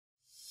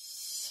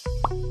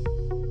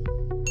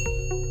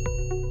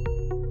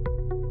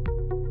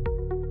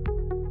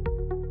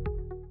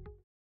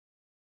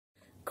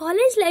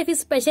College life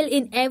is special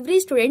in every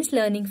student's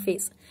learning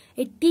phase.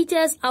 It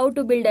teaches how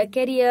to build a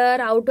career,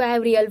 how to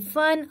have real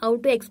fun, how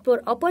to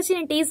explore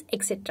opportunities,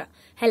 etc.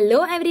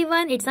 Hello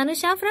everyone, it's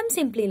Anusha from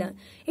Simplilearn.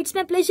 It's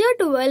my pleasure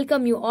to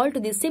welcome you all to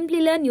the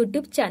Simplilearn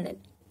YouTube channel.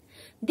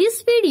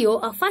 This video,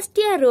 a first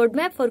year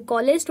roadmap for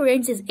college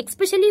students, is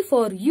especially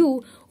for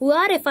you who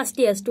are a first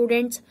year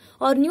students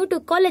or new to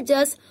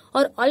colleges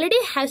or already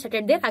have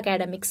started their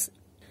academics.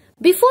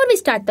 Before we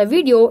start the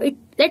video,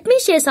 let me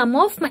share some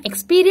of my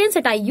experience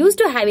that I used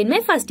to have in my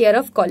first year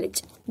of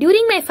college.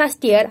 During my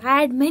first year,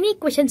 I had many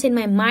questions in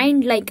my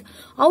mind like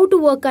how to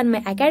work on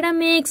my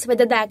academics,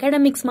 whether the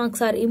academics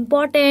marks are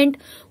important,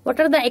 what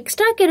are the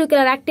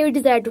extracurricular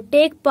activities that I have to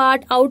take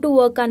part, how to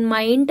work on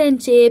my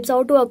internships,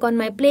 how to work on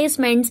my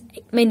placements,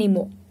 many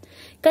more.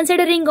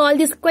 Considering all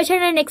this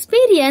question and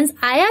experience,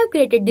 I have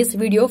created this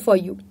video for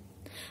you.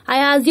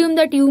 I assume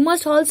that you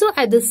must also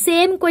have the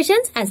same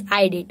questions as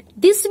I did.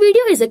 This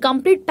video is a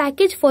complete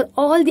package for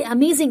all the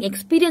amazing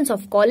experience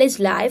of college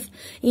life.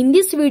 In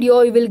this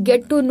video, you will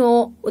get to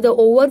know the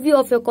overview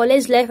of your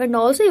college life and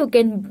also you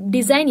can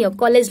design your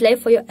college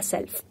life for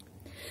yourself.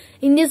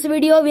 In this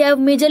video, we have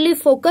majorly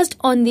focused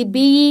on the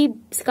BE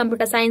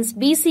Computer Science,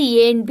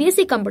 BCA and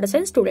BSC Computer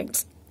Science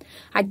students.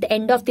 At the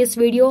end of this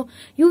video,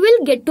 you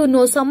will get to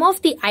know some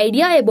of the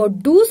idea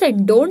about do's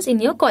and don'ts in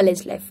your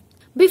college life.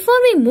 Before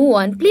we move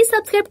on, please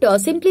subscribe to our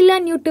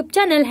Simplilearn YouTube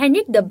channel and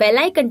hit the bell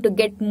icon to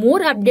get more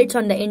updates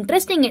on the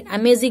interesting and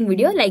amazing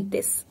video like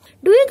this.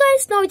 Do you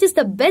guys know which is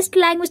the best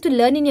language to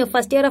learn in your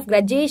first year of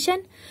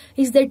graduation?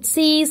 Is that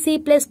C, C++,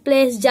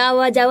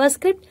 Java,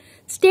 JavaScript?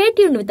 Stay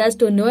tuned with us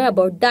to know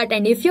about that,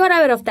 and if you are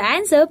aware of the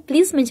answer,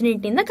 please mention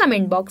it in the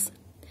comment box.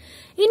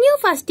 In your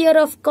first year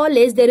of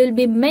college, there will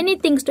be many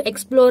things to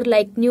explore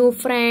like new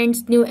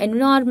friends, new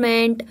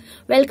environment,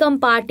 welcome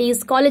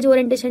parties, college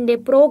orientation day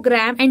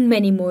program and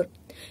many more.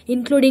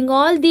 Including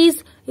all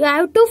these, you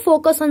have to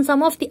focus on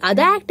some of the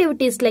other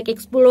activities like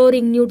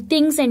exploring new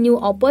things and new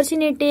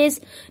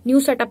opportunities, new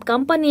startup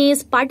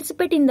companies,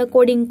 participate in the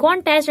coding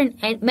contest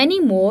and many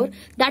more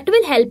that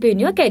will help you in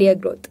your career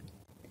growth.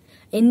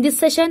 In this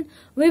session,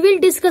 we will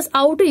discuss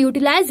how to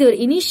utilize your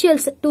initial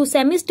 2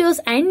 semesters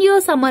and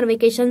your summer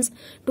vacations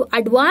to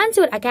advance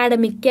your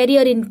academic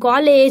career in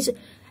college,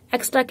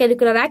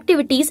 extracurricular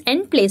activities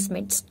and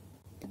placements.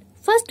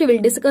 First, we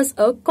will discuss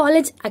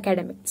college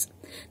academics.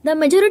 The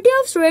majority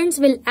of students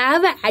will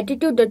have an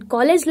attitude that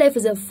college life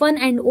is a fun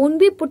and won't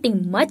be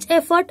putting much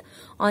effort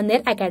on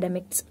their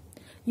academics.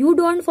 You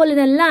don't fall in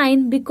a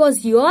line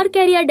because your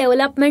career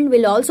development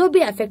will also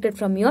be affected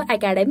from your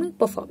academic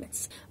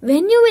performance.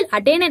 When you will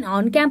attain an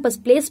on-campus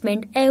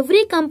placement,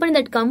 every company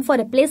that comes for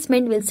a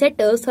placement will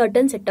set a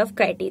certain set of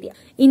criteria.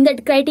 In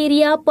that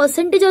criteria,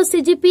 percentage of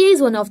CGPA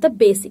is one of the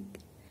basic.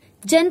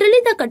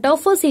 Generally, the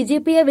cutoff for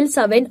CGPA will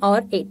 7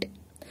 or 8.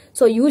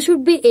 So, you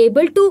should be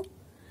able to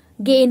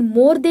gain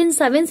more than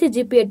 7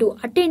 CGPA to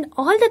attend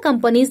all the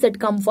companies that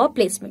come for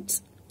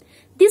placements.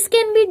 This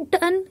can be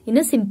done in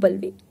a simple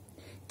way.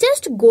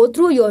 Just go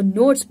through your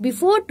notes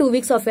before 2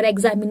 weeks of your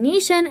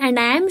examination and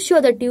I am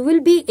sure that you will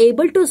be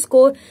able to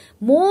score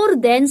more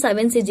than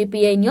 7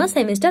 CGPA in your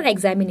semester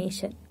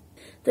examination.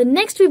 The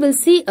next we will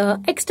see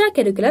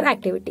extracurricular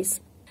activities.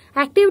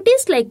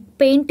 Activities like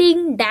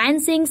painting,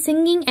 dancing,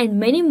 singing and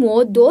many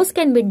more, those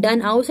can be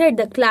done outside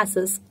the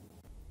classes.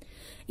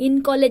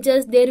 In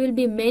colleges, there will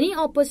be many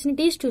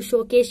opportunities to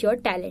showcase your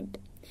talent.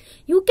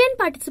 You can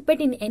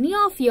participate in any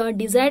of your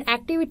desired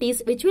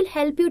activities which will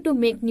help you to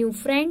make new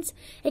friends,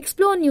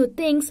 explore new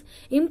things,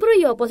 improve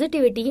your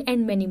positivity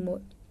and many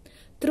more.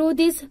 Through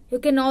this, you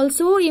can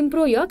also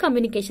improve your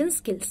communication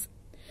skills.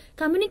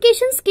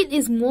 Communication skill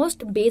is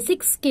most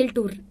basic skill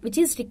which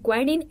is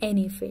required in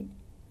any field.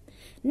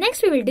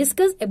 Next, we will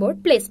discuss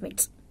about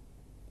placements.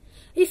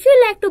 If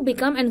you like to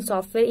become a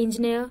software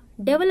engineer,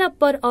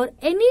 developer or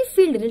any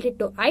field related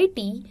to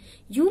IT,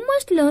 you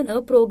must learn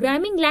a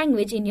programming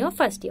language in your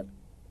first year.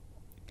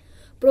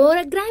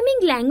 Programming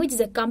language is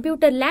a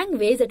computer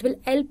language that will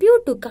help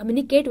you to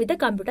communicate with the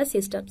computer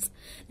systems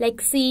like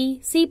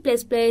C, C++,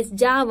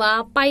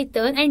 Java,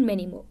 Python and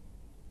many more.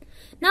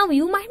 Now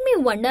you might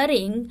be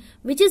wondering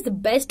which is the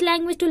best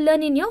language to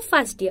learn in your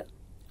first year.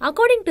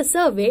 According to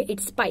survey,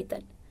 it's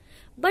Python.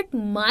 But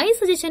my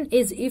suggestion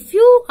is if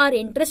you are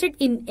interested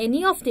in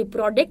any of the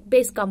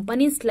product-based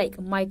companies like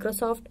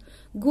Microsoft,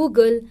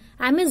 Google,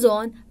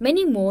 Amazon,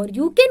 many more,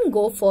 you can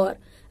go for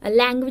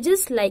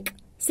languages like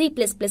C++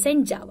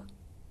 and Java.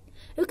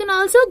 You can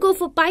also go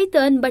for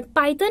Python, but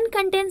Python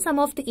contains some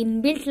of the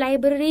inbuilt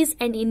libraries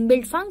and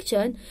inbuilt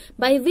function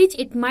by which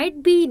it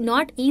might be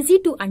not easy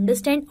to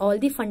understand all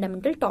the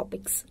fundamental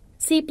topics.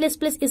 C++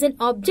 is an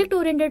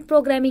object-oriented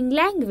programming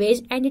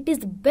language and it is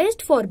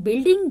best for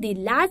building the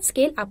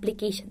large-scale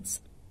applications.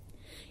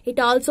 It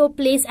also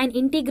plays an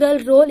integral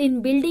role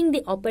in building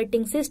the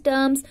operating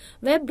systems,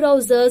 web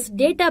browsers,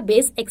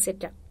 database,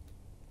 etc.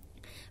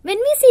 When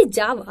we see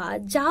Java,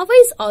 Java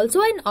is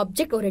also an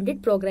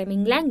object-oriented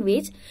programming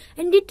language,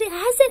 and it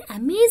has an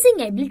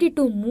amazing ability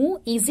to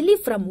move easily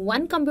from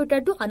one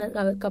computer to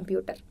another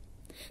computer.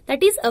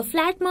 That is a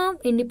platform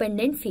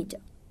independent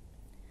feature.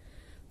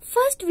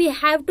 First, we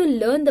have to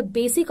learn the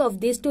basic of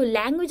these two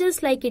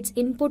languages like its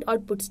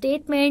input-output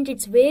statement,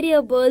 its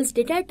variables,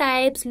 data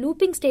types,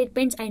 looping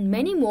statements, and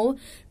many more.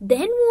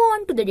 Then move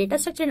on to the data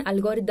structure and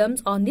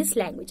algorithms on these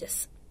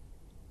languages.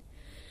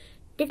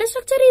 Data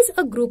structure is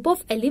a group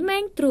of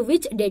elements through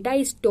which data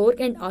is stored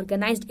and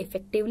organized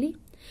effectively,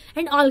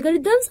 and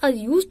algorithms are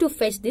used to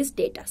fetch these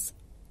data.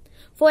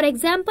 For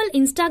example,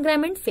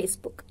 Instagram and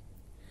Facebook.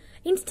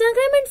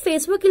 Instagram and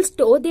Facebook will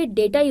store their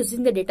data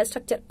using the data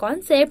structure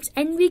concepts,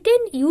 and we can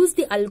use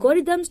the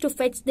algorithms to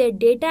fetch their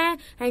data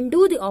and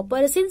do the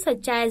operations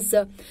such as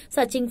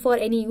searching for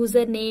any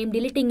username,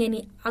 deleting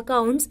any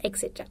accounts,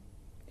 etc.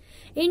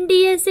 In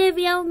DSA,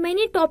 we have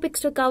many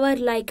topics to cover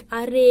like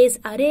arrays,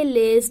 array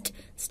list,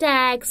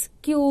 stacks,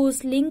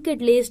 queues,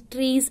 linked list,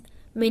 trees,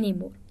 many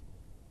more.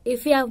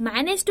 If you have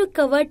managed to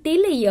cover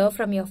till a year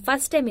from your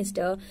first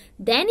semester,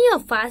 then your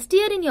first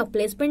year in your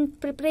placement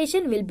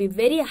preparation will be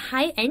very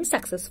high and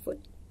successful.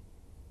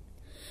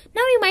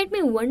 Now you might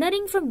be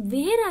wondering from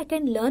where I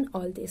can learn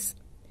all this.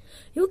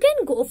 You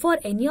can go for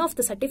any of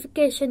the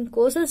certification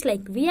courses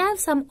like we have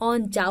some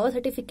on Java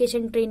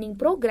certification training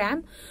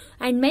program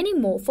and many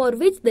more for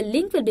which the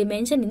link will be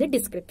mentioned in the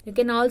description. You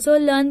can also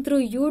learn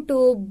through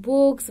YouTube,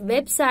 books,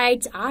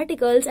 websites,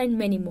 articles and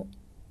many more.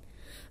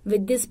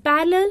 With this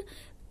parallel,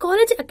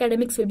 college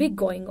academics will be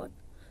going on.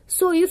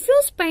 So if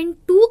you spend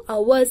 2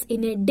 hours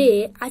in a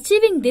day,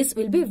 achieving this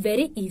will be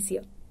very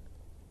easier.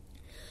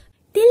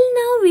 Till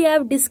now we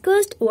have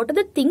discussed what are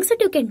the things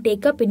that you can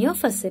take up in your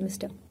first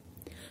semester.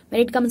 When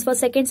it comes for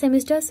second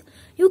semesters,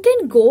 you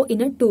can go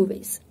in 2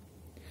 ways.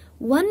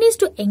 One is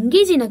to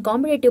engage in a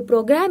competitive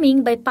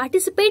programming by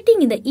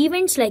participating in the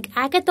events like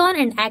Hackathon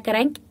and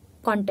HackerRank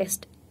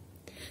contest.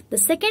 The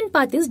second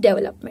path is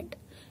development.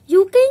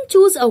 You can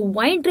choose a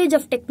wide range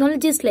of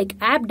technologies like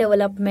app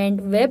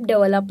development, web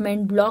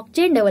development,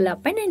 blockchain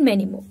development and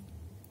many more.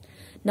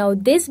 Now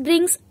this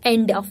brings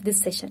end of this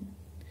session.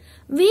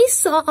 We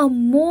saw a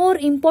more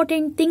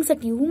important things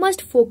that you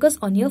must focus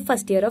on your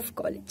first year of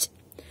college.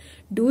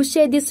 Do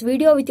share this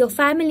video with your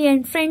family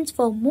and friends.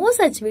 For more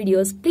such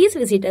videos, please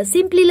visit our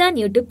Simplilearn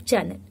YouTube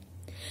channel.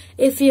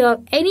 If you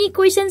have any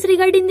questions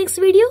regarding this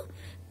video,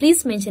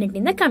 please mention it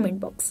in the comment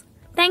box.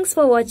 Thanks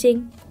for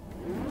watching.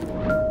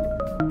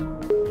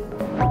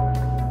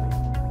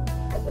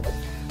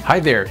 Hi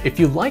there, if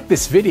you like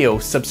this video,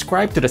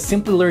 subscribe to the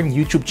Simplilearn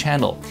YouTube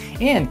channel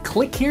and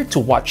click here to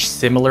watch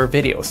similar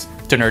videos.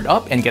 To nerd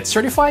up and get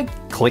certified,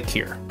 click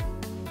here.